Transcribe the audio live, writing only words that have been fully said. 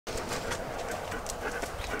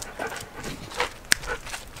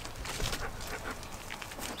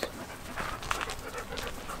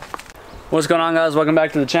What's going on, guys? Welcome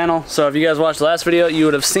back to the channel. So if you guys watched the last video, you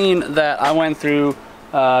would have seen that I went through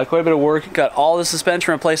quite a bit of work, got all the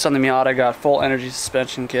suspension replaced on the Miata, got full energy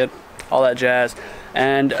suspension kit, all that jazz.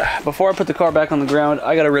 And before I put the car back on the ground,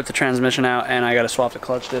 I got to rip the transmission out and I got to swap the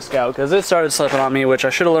clutch disc out because it started slipping on me, which I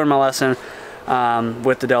should have learned my lesson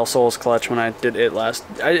with the Del Sol's clutch when I did it last.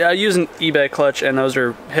 I use an eBay clutch and those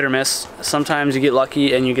are hit or miss. Sometimes you get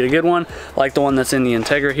lucky and you get a good one, like the one that's in the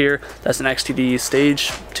Integra here. That's an XTD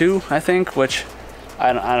stage 2, I think, which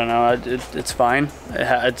I don't know, it's fine.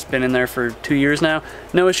 It's been in there for 2 years now.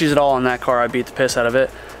 No issues at all on that car. I beat the piss out of it.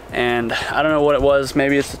 And I don't know what it was.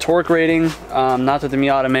 Maybe it's the torque rating. Not that the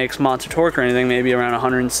Miata makes monster torque or anything, maybe around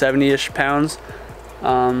 170-ish pounds.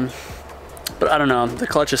 But I don't know, the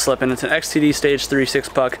clutch is slipping. It's an XTD stage 3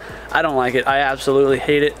 6-puck. I don't like it. I absolutely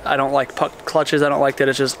hate it. I don't like puck clutches. I don't like that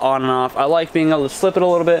it's just on and off. I like being able to slip it a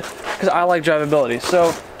little bit because I like drivability.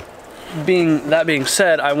 So that being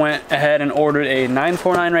said, I went ahead and ordered a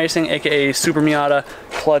 949 Racing, aka Supermiata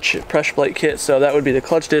clutch pressure plate kit. So that would be the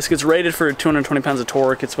clutch disc. It's rated for 220 pounds of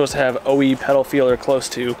torque. It's supposed to have OE pedal feel or close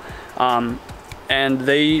to. And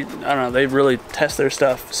they, I don't know, they really test their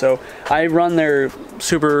stuff. So I run their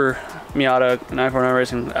Supermiata 949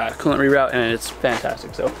 Racing coolant reroute, and it's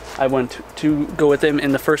fantastic. So I went to go with them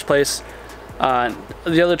in the first place.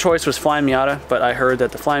 The other choice was Flying Miata, but I heard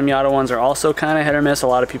that the Flying Miata ones are also kind of hit or miss. A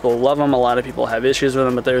lot of people love them, a lot of people have issues with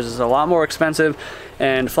them, but theirs is a lot more expensive.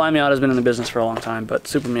 And Flying Miata has been in the business for a long time, but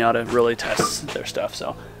Supermiata really tests their stuff.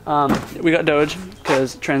 So we got Doge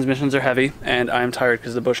because transmissions are heavy, and I'm tired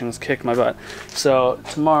because the bushings kicked my butt. So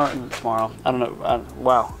tomorrow, I don't know.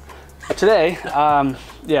 Wow. Today,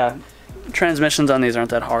 yeah. Transmissions on these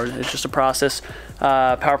aren't that hard. It's just a process.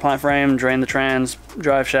 Power plant frame, drain the trans,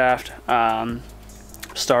 drive shaft,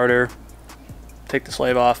 starter, take the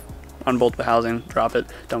slave off, unbolt the housing, drop it,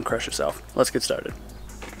 don't crush yourself. Let's get started.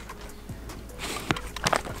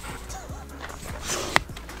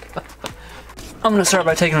 I'm gonna start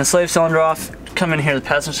by taking the slave cylinder off, come in here to the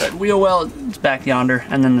passenger side wheel well, it's back yonder,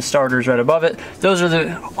 and then the starter's right above it. Those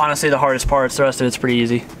are honestly the hardest parts. The rest of it's pretty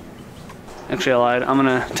easy. Actually, I lied. I'm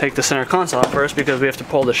gonna take the center console out first because we have to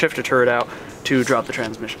pull the shifter turret out to drop the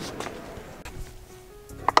transmission.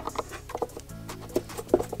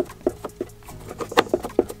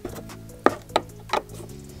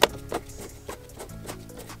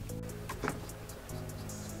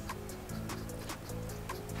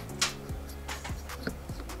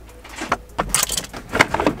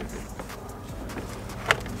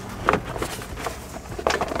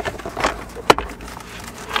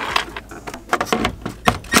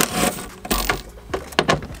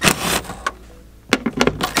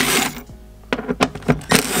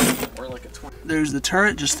 There's the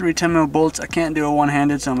turret, just 3 10mm bolts. I can't do it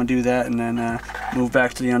one-handed, so I'm gonna do that and then move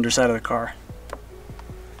back to the underside of the car.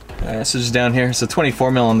 So just down here, it's a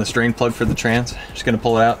 24mm on this drain plug for the trans. Just gonna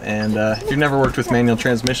pull it out, and if you've never worked with manual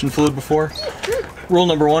transmission fluid before, rule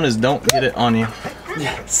number 1 is don't get it on you.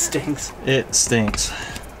 Yeah, it stinks. It stinks.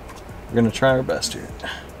 We're gonna try our best here.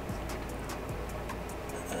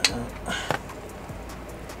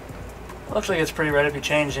 Looks like it's pretty ready to be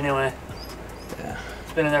changed anyway. Yeah.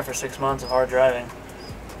 It's been in there for 6 months of hard driving.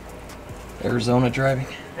 Arizona driving?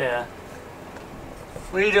 Yeah.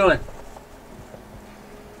 What are you doing?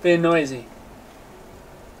 Being noisy.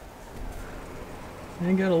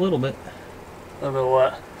 I got a little bit. A little bit of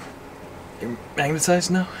what? You're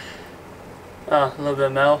magnetized now? Oh, a little bit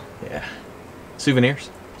of metal? Yeah. Souvenirs?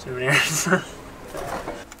 Souvenirs.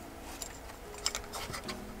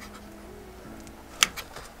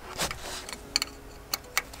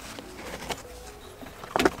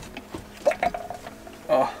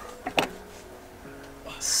 Oh.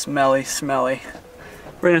 Smelly, smelly.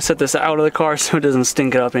 We're gonna set this out of the car so it doesn't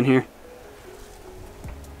stink it up in here.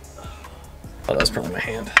 Oh, that's probably my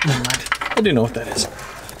hand. Never mind. I do know what that is.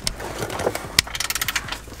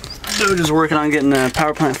 Doge is working on getting the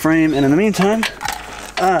power plant frame, and in the meantime,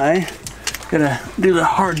 I gotta do the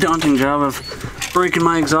hard, daunting job of breaking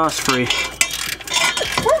my exhaust free.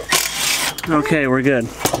 Okay, we're good.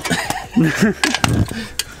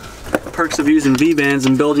 Perks of using V-bands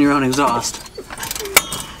and building your own exhaust.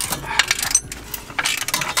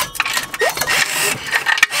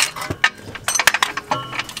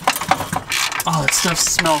 Oh, that stuff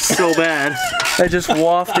smells so bad. It's just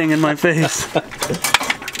wafting in my face.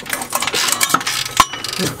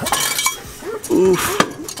 Oof.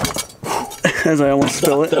 As I almost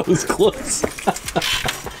spill it. That was close.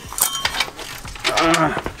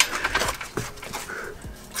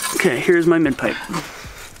 Okay, here's my mid pipe.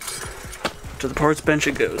 To the parts bench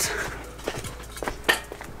it goes.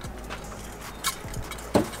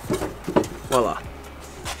 Voila.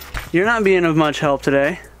 You're not being of much help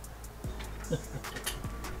today.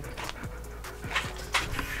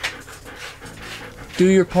 Do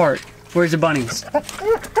your part. Where's the bunnies?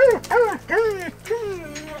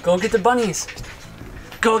 Go get the bunnies.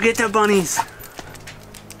 Go get the bunnies.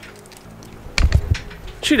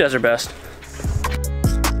 She does her best.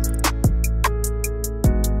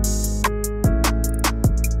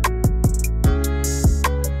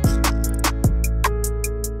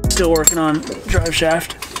 Still working on drive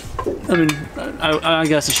shaft. I mean, I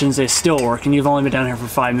guess I shouldn't say still working. You've only been down here for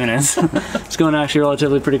 5 minutes. It's going actually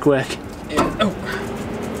relatively pretty quick. Yeah. Oh.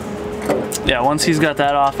 Yeah, once he's got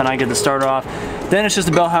that off and I get the starter off, then it's just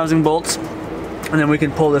the bell housing bolts, and then we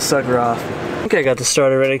can pull this sucker off. Okay, I got the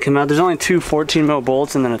starter ready to come out. There's only two 14 mil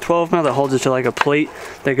bolts and then a 12 mil that holds it to like a plate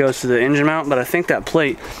that goes to the engine mount, but I think that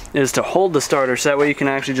plate is to hold the starter so that way you can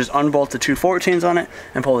actually just unbolt the two 14s on it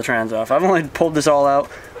and pull the trans off. I've only pulled this all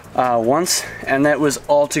out once, and that was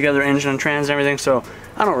all together engine and trans and everything, so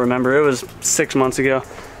I don't remember. It was 6 months ago.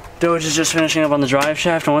 Doge is just finishing up on the drive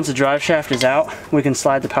shaft, and once the drive shaft is out, we can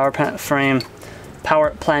slide the power plant frame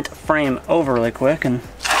over really quick, and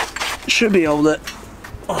should be able to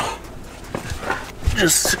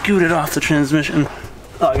just scoot it off the transmission.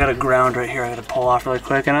 Oh, I got a ground right here I gotta pull off really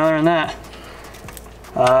quick, and other than that,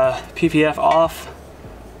 PPF off,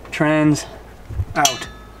 trans out.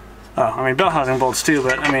 Oh, I mean bell housing bolts too,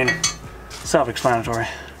 but I mean, self-explanatory.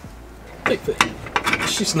 Big thing.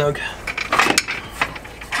 She's snug.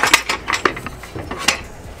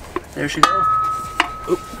 There she goes.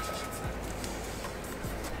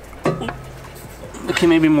 Okay,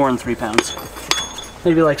 maybe more than 3 pounds.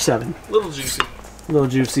 Maybe like 7. Little juicy. Little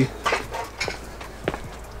juicy.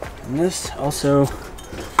 And this also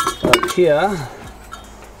up here.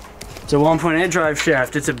 It's a 1.8 drive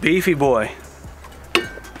shaft. It's a beefy boy.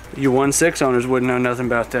 You 1.6 owners wouldn't know nothing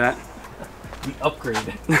about that. We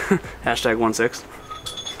upgraded. Hashtag 1.6.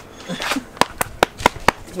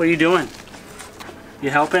 What are you doing? You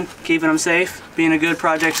helping? Keeping them safe? Being a good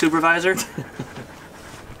project supervisor?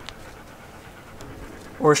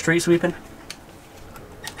 Or street sweeping?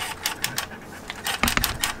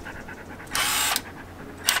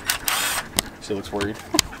 She looks worried.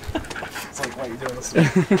 It's like, why are you doing this?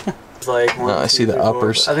 It's like one, I see the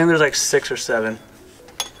uppers. I think there's like 6 or 7.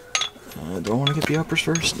 Do I want to get the uppers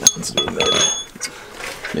first? No, let's do that. Let's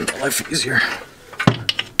make my life easier.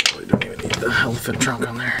 Probably don't even need the elephant trunk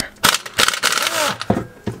on there.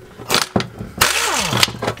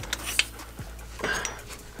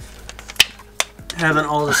 Having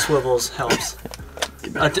all the swivels helps.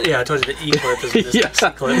 Yeah, I told you the E-clip is the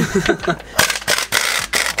C-clip.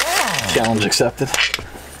 Challenge accepted.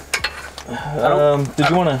 Did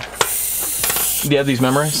you want to... Do you have these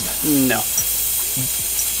memorized? No.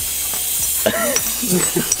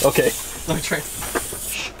 Okay. Let me try.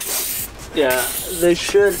 Yeah, they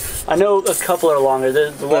should. I know a couple are longer.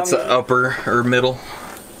 That's the upper or middle.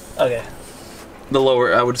 Okay. The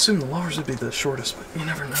lower, I would assume the lowers would be the shortest, but you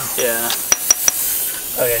never know. Yeah.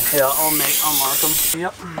 Okay, yeah, I'll mark them.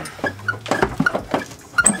 Yep.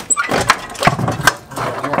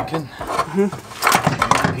 You're working.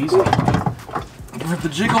 Easy. Rip the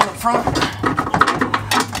jig on the front.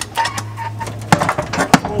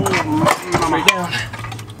 Straight down.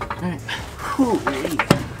 Alright.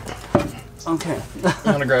 Okay. You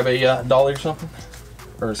want to grab a dolly or something?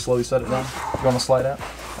 Or slowly set it down? You want to slide out?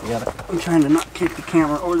 You got it. I'm trying to not kick the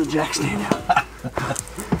camera or the jack stand out.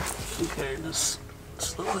 Okay, just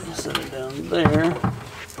slowly set it down there.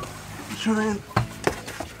 Try and...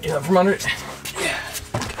 Yeah, from under it. Yeah.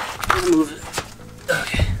 Move it.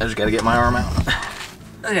 Okay. I just got to get my arm out.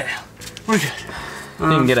 Okay. We're good.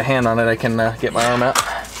 You can get a hand on it, I can get my arm out.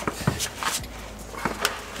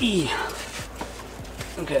 E.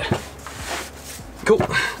 Okay. Cool.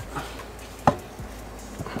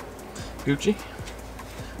 Gucci.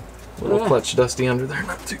 Little clutch dusty under there,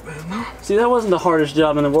 not too bad, no. See, that wasn't the hardest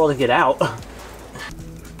job in the world to get out.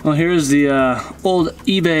 Well, here's the old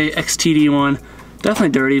eBay XTD one. Definitely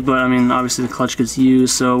dirty, but I mean, obviously the clutch gets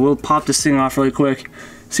used, so we'll pop this thing off really quick,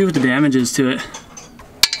 see what the damage is to it.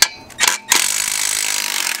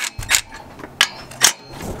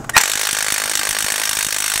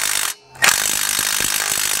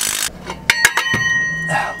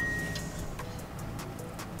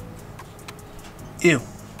 Ew.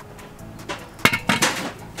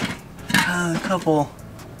 A couple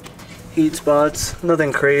heat spots,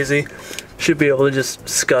 nothing crazy. Should be able to just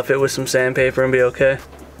scuff it with some sandpaper and be okay.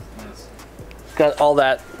 Got all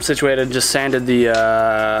that situated, just sanded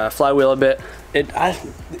the flywheel a bit.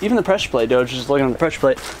 Even the pressure plate, Doge, just looking at the pressure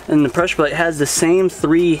plate, and the pressure plate has the same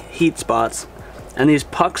 3 heat spots and these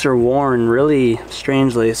pucks are worn really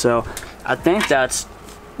strangely. So I think that's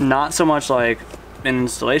not so much like an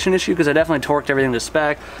installation issue, because I definitely torqued everything to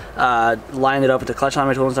spec, lined it up with the clutch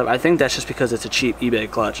alignment tool and stuff. I think that's just because it's a cheap eBay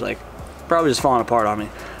clutch, like probably just falling apart on me.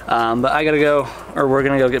 But I gotta go, or we're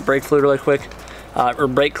gonna go get brake fluid really quick, or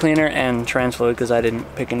brake cleaner and trans fluid, because I didn't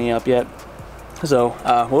pick any up yet. So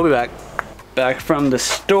we'll be back from the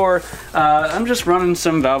store. I'm just running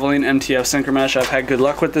some Valvoline MTF synchro mesh. I've had good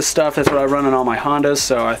luck with this stuff. That's what I run on all my Hondas,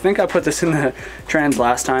 so I think I put this in the trans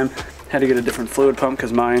last time. Had to get a different fluid pump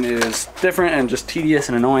because mine is different and just tedious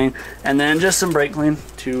and annoying. And then just some brake clean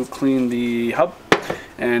to clean the hub.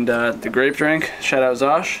 And the grape drink, shout out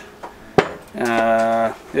Zosh.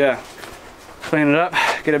 Yeah, clean it up,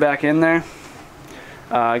 get it back in there.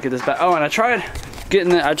 Get this back. Oh, and I tried getting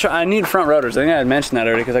the, I need front rotors. I think I had mentioned that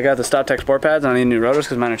already, because I got the StopTech Sport pads and I need new rotors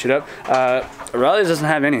because mine are chewed up. O'Reilly's doesn't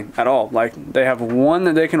have any at all. Like, they have one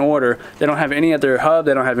that they can order. They don't have any at their hub.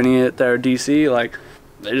 They don't have any at their DC. Like,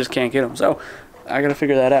 they just can't get them. So I gotta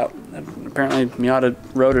figure that out. Apparently Miata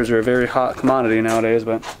rotors are a very hot commodity nowadays,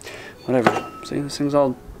 but whatever. See, this thing's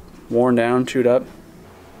all worn down, chewed up.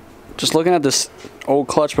 Just looking at this old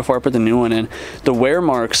clutch before I put the new one in, the wear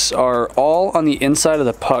marks are all on the inside of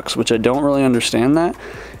the pucks, which I don't really understand that.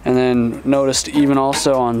 And then noticed even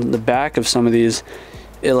also on the back of some of these,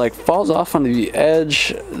 it like falls off onto the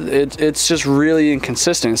edge. It's just really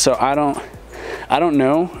inconsistent. So I don't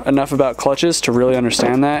know enough about clutches to really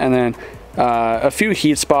understand that. And then a few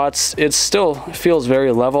heat spots, it still feels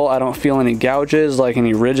very level. I don't feel any gouges, like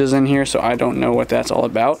any ridges in here, so I don't know what that's all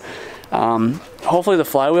about. Hopefully the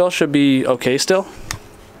flywheel should be okay still.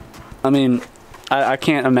 I mean, I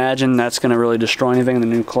can't imagine that's going to really destroy anything. The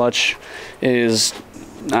new clutch is,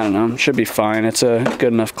 I don't know, should be fine. It's a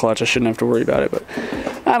good enough clutch. I shouldn't have to worry about it, but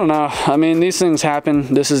I don't know. I mean, these things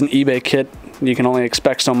happen. This is an eBay kit. You can only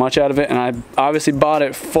expect so much out of it, and I obviously bought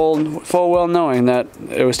it full well knowing that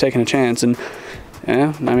it was taking a chance. And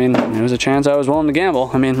yeah, I mean, it was a chance I was willing to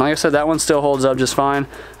gamble. I mean, like I said, that one still holds up just fine.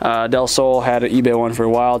 Del Sol had an eBay one for a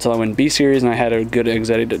while until I went B series, and I had a good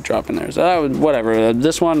Exetti to drop in there. So that was whatever.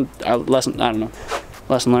 This one, I don't know,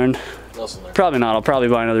 lesson learned. Lesson learned. Probably not. I'll probably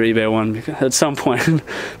buy another eBay one at some point.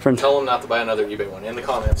 Tell them not to buy another eBay one in the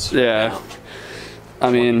comments. Yeah.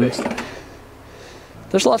 I mean,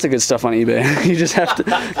 there's lots of good stuff on eBay. You just have to,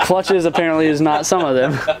 clutches apparently is not some of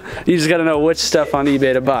them. You just got to know which stuff on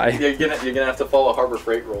eBay to buy. You're gonna have to follow Harbor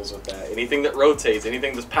Freight rules with that. Anything that rotates,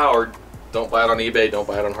 anything that's powered, don't buy it on eBay, don't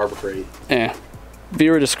buy it on Harbor Freight. Yeah,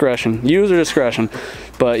 viewer discretion, user discretion.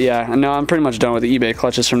 But yeah, no, I'm pretty much done with the eBay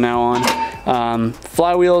clutches from now on.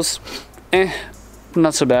 Flywheels,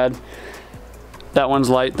 not so bad. That one's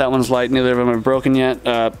light, neither of them are broken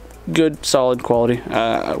yet. Good, solid quality,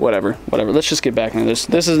 whatever. Let's just get back into this.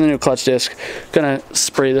 This is the new clutch disc. Gonna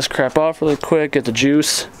spray this crap off really quick, get the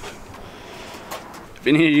juice. If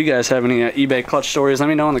any of you guys have any eBay clutch stories, let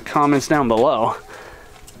me know in the comments down below.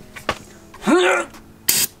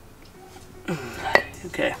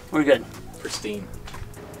 Okay, we're good. Pristine.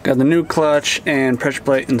 Got the new clutch and pressure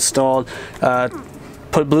plate installed.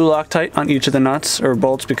 Put blue Loctite on each of the nuts or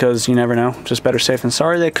bolts because you never know. Just better safe than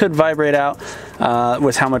sorry. They could vibrate out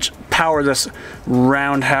with how much power this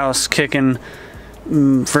roundhouse kicking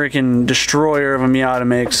freaking destroyer of a Miata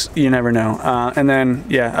makes. You never know. And then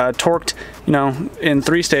yeah, torqued, you know, in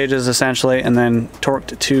 3 stages essentially, and then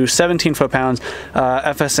torqued to 17 foot-pounds.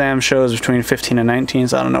 FSM shows between 15 and 19,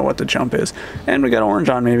 so I don't know what the jump is. And we got orange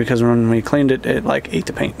on me because when we cleaned it, it like ate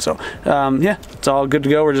the paint. So yeah, it's all good to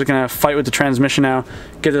go. We're just gonna fight with the transmission now,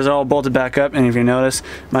 get this all bolted back up. And if you notice,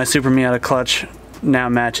 my Supermiata clutch now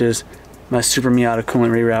matches my Supermiata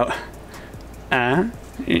coolant reroute.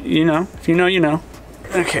 You know, if you know, you know.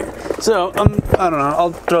 Okay, so I don't know,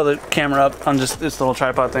 I'll throw the camera up on just this little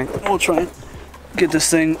tripod thing. We'll try and get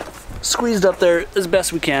this thing squeezed up there as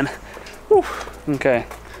best we can. Whew. Okay,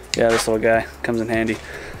 yeah, this little guy comes in handy.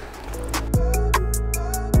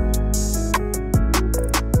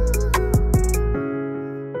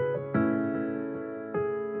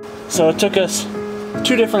 So it took us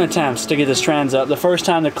 2 different attempts to get this trans up. The first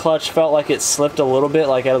time the clutch felt like it slipped a little bit,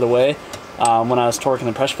 like out of the way, when I was torquing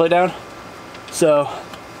the pressure plate down. So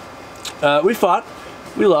we fought,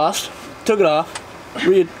 we lost, took it off,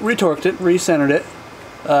 retorqued it, recentered it,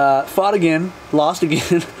 fought again, lost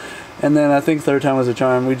again, and then I think 3rd time was a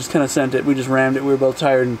charm. We just kind of sent it, we just rammed it, we were both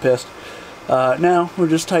tired and pissed. Now we're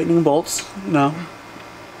just tightening bolts, you know,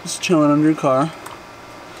 just chilling under your car.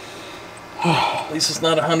 At least it's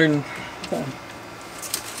not 110.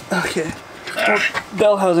 Okay, well,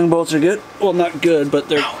 bell housing bolts are good. Well, not good, but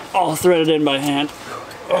they're all threaded in by hand.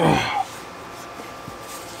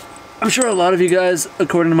 I'm sure a lot of you guys,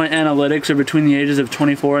 according to my analytics, are between the ages of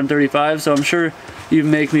 24 and 35, so I'm sure you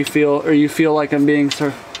make me feel, or you feel like I'm being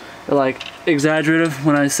sort of like exaggerative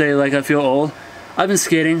when I say like I feel old. I've been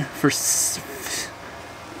skating for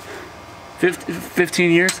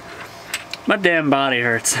 15 years. My damn body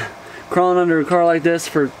hurts. Crawling under a car like this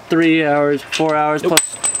for 3 hours, 4 hours, nope.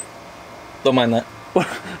 plus Don't mind that.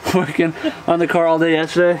 working on the car all day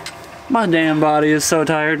yesterday. My damn body is so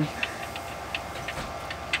tired.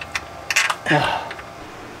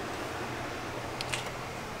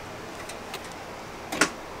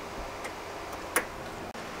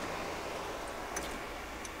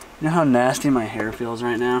 You know how nasty my hair feels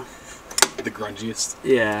right now? The grungiest.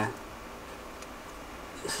 Yeah.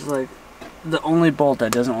 This is like the only bolt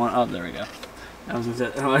that doesn't want. Oh, there we go. I was gonna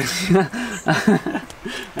say.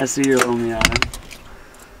 I see your little Miata.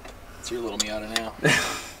 It's your little Miata now.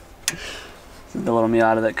 The little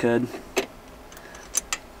Miata that could.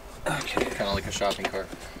 Okay. Kind of like a shopping cart.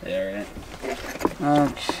 Yeah, right.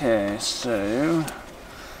 Okay, so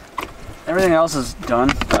everything else is done.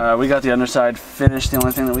 We got the underside finished. The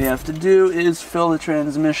only thing that we have to do is fill the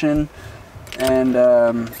transmission, and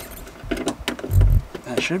that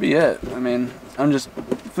should be it. I mean, I'm just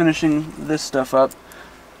finishing this stuff up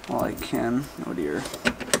while I can. Oh dear.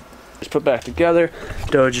 Just put back together.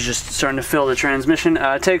 Doge is just starting to fill the transmission.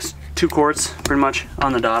 It takes 2 quarts, pretty much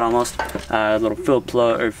on the dot almost. Little fill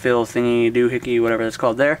plug or fill thingy, doohickey, whatever that's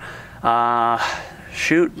called there.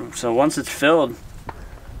 Shoot. So once it's filled,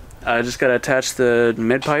 I just gotta attach the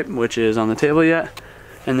mid pipe, which is on the table yet,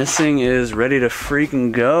 and this thing is ready to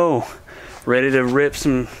freaking go. Ready to rip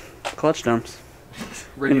some clutch dumps.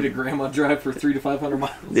 Ready to grandma drive for 300 to 500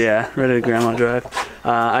 miles. Yeah, ready to grandma drive.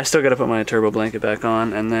 I still gotta put my turbo blanket back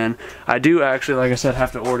on, and then I do actually, like I said,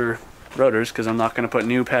 have to order rotors because I'm not gonna put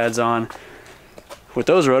new pads on with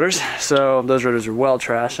those rotors. So those rotors are well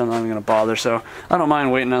trashed. I'm not even gonna bother. So I don't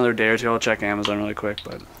mind waiting another day or two. I'll check Amazon really quick,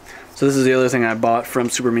 but. So this is the other thing I bought from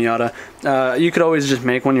Supermiata. You could always just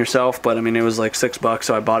make one yourself, but I mean it was like $6,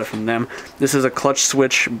 so I bought it from them. This is a clutch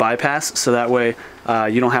switch bypass, so that way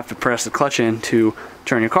you don't have to press the clutch in to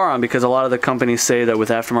turn your car on, because a lot of the companies say that with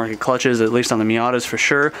aftermarket clutches, at least on the Miatas for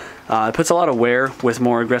sure, it puts a lot of wear with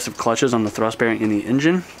more aggressive clutches on the thrust bearing in the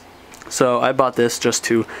engine. So I bought this just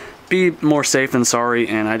to be more safe than sorry,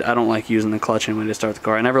 and I don't like using the clutch in when I start the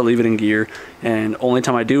car. I never leave it in gear, and only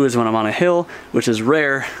time I do is when I'm on a hill, which is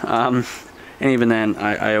rare, and even then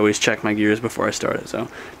I always check my gears before I start it, so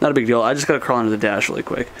not a big deal. I just gotta crawl under the dash really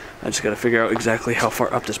quick. I just gotta figure out exactly how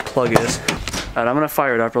far up this plug is. Alright, I'm gonna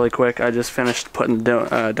fire it up really quick. I just finished putting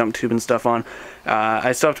the dump tube and stuff on.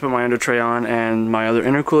 I still have to put my under tray on and my other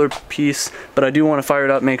intercooler piece, but I do want to fire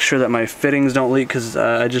it up, make sure that my fittings don't leak, because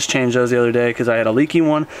I just changed those the other day because I had a leaky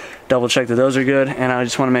one. Double check that those are good, and I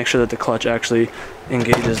just want to make sure that the clutch actually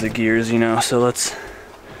engages the gears, you know. So let's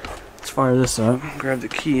fire this up. Grab the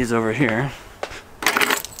keys over here.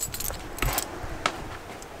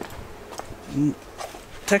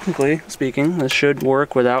 Technically speaking, this should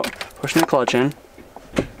work without pushing the clutch in.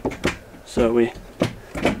 So we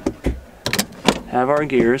have our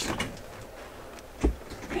gears.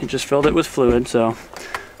 He just filled it with fluid, so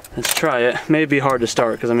let's try it. May be hard to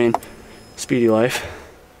start because I mean, speedy life.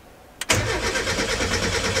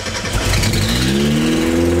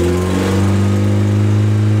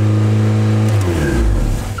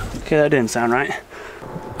 Okay, that didn't sound right.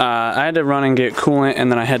 I had to run and get coolant,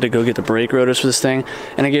 and then I had to go get the brake rotors for this thing,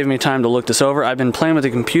 and it gave me time to look this over. I've been playing with the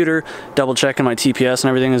computer, double checking my TPS and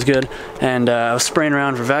everything is good, and I was spraying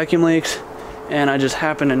around for vacuum leaks, and I just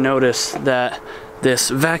happened to notice that this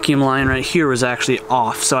vacuum line right here was actually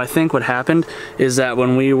off. So I think what happened is that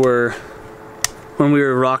when we were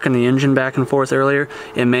rocking the engine back and forth earlier,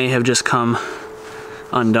 it may have just come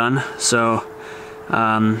undone. So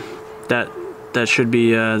that should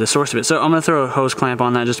be the source of it. So I'm gonna throw a hose clamp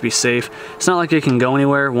on that just to be safe. It's not like it can go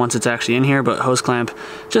anywhere once it's actually in here, but hose clamp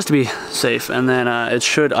just to be safe. And then it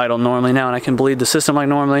should idle normally now, and I can bleed the system like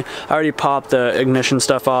normally. I already popped the ignition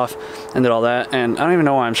stuff off and did all that, and I don't even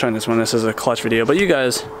know why I'm showing this when this is a clutch video, but you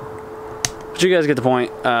guys get the point.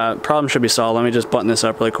 Problem should be solved. Let me just button this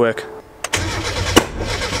up really quick.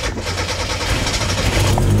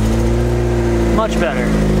 Much better.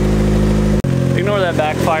 Ignore that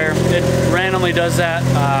backfire. It randomly does that.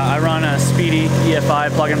 I run a Speedy EFI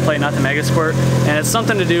plug and play, not the Mega Squirt, and it's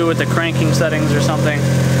something to do with the cranking settings or something.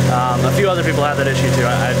 A few other people have that issue too.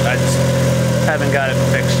 I just haven't got it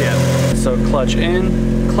fixed yet. So clutch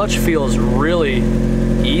in. Clutch feels really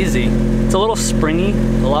easy. It's a little springy,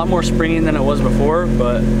 a lot more springy than it was before,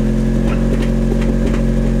 but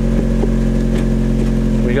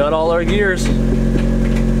we got all our gears.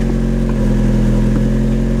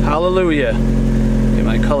 How Hallelujah. Get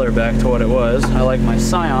my color back to what it was. I like my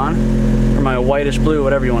cyan, or my whitish blue,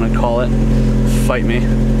 whatever you want to call it. Fight me.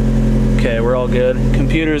 Okay, we're all good.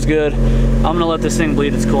 Computer's good. I'm gonna let this thing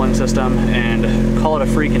bleed its cooling system and call it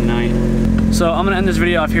a freaking night. So I'm gonna end this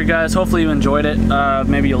video off here, guys. Hopefully you enjoyed it.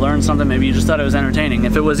 Maybe you learned something. Maybe you just thought it was entertaining.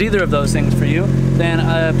 If it was either of those things for you, then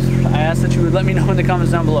I ask that you would let me know in the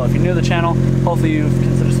comments down below. If you're new to the channel, hopefully you've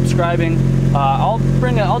considered subscribing. I'll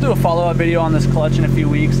do a follow-up video on this clutch in a few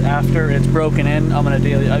weeks after it's broken in.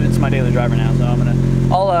 It's my daily driver now, so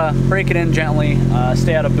I'll break it in gently,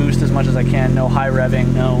 stay out of boost as much as I can. No high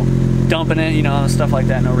revving, no dumping it, you know, stuff like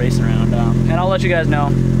that, no racing around. And I'll let you guys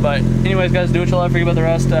know. But anyways, guys, do what you love. Forget about the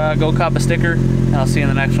rest. Go cop a sticker, and I'll see you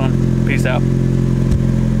in the next one. Peace out.